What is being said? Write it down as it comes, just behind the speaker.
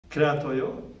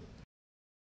Creatoyo.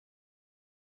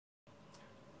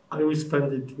 I will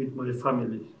spend it with my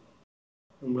family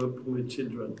and with my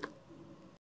children.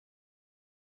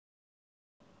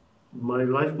 My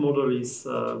life model is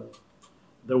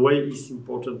the way is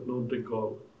important, not the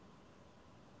goal.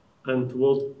 And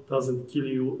what doesn't kill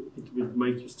you, it will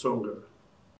make you stronger.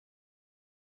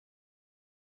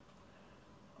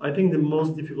 I think the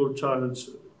most difficult challenge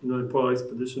in my polar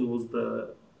expedition was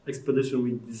the expedition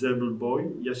with disabled boy,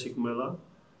 Jacek Mela,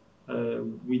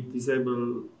 with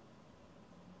disabled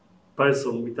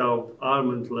person without arm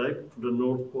and leg to the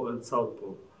North Pole and South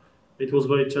Pole. It was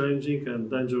very challenging and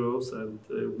dangerous, and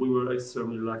we were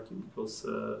extremely lucky because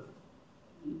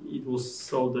it was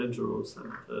so dangerous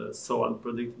and so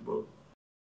unpredictable.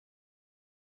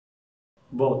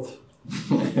 But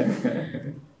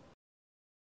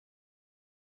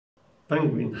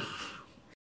penguin.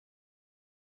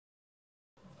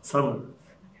 Summer.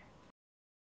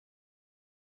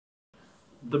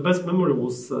 The best memory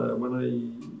was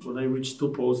when I reached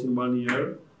 2 poles in 1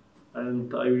 year,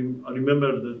 and I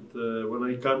remember that when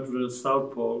I came to the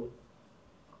South Pole,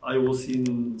 I was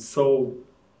in so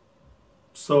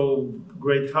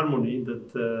great harmony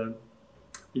that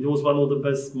it was one of the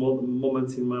best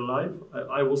moments in my life.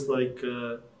 I was like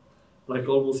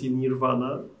almost in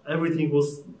nirvana. Everything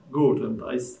was good, and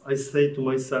I say to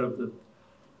myself that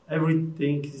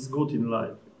everything is good in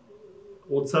life.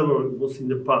 Whatever was in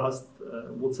the past,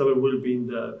 whatever will be in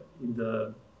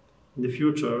the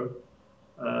future,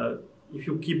 if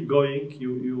you keep going,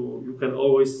 you can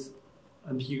always,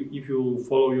 and if you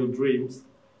follow your dreams,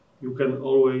 you can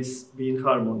always be in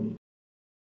harmony.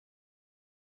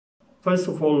 First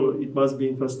of all, it must be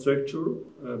infrastructure,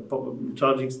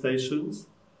 charging stations,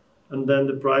 and then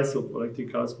the price of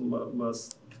electric cars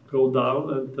must go down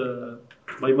and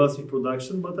by massive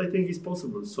production, but I think it's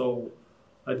possible. So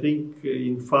I think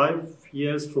in 5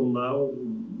 years from now,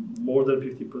 more than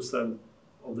 50%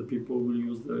 of the people will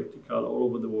use the electric car all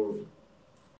over the world.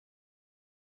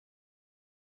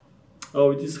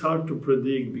 Oh, it is hard to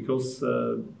predict because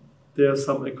there are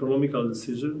some economical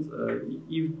decisions.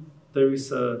 If there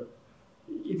is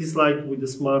it is like with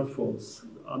the smartphones.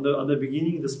 At the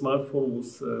beginning, the smartphone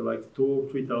was like $2,000 or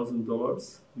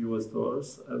 $3,000 US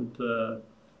dollars, and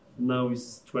now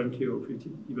it's 20 or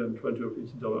 50, even 20 or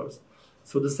 $50.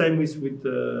 So the same is with,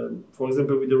 for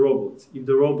example, with the robots. If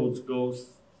the robots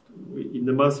goes in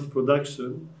the massive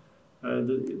production,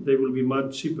 they will be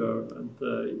much cheaper, and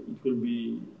it will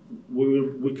be.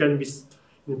 We can be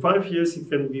in 5 years. It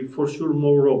can be for sure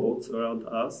more robots around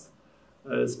us,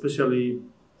 especially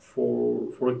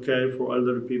for care for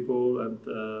elderly people, and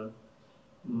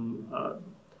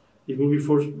it will be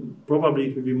probably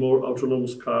it will be more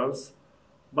autonomous cars.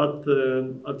 But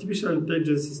artificial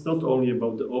intelligence is not only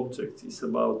about the objects; it's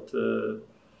about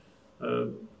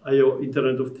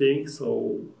Internet of Things. So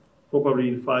probably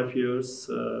in 5 years,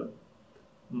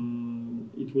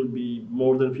 it will be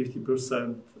more than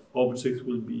 50% objects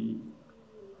will be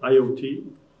IoT.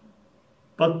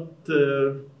 But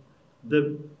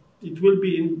it will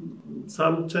be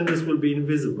some changes will be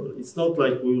invisible. It's not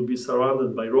like we will be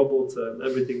surrounded by robots and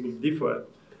everything will be different.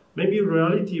 Maybe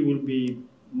reality will be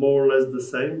more or less the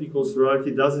same because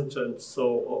reality doesn't change.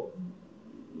 So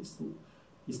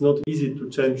it's not easy to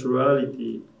change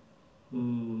reality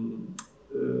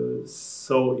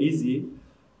so easy.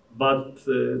 But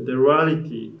the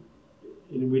reality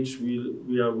in which we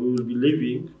will be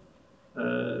living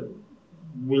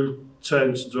will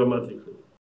change dramatically.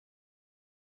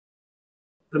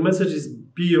 The message is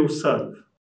be yourself.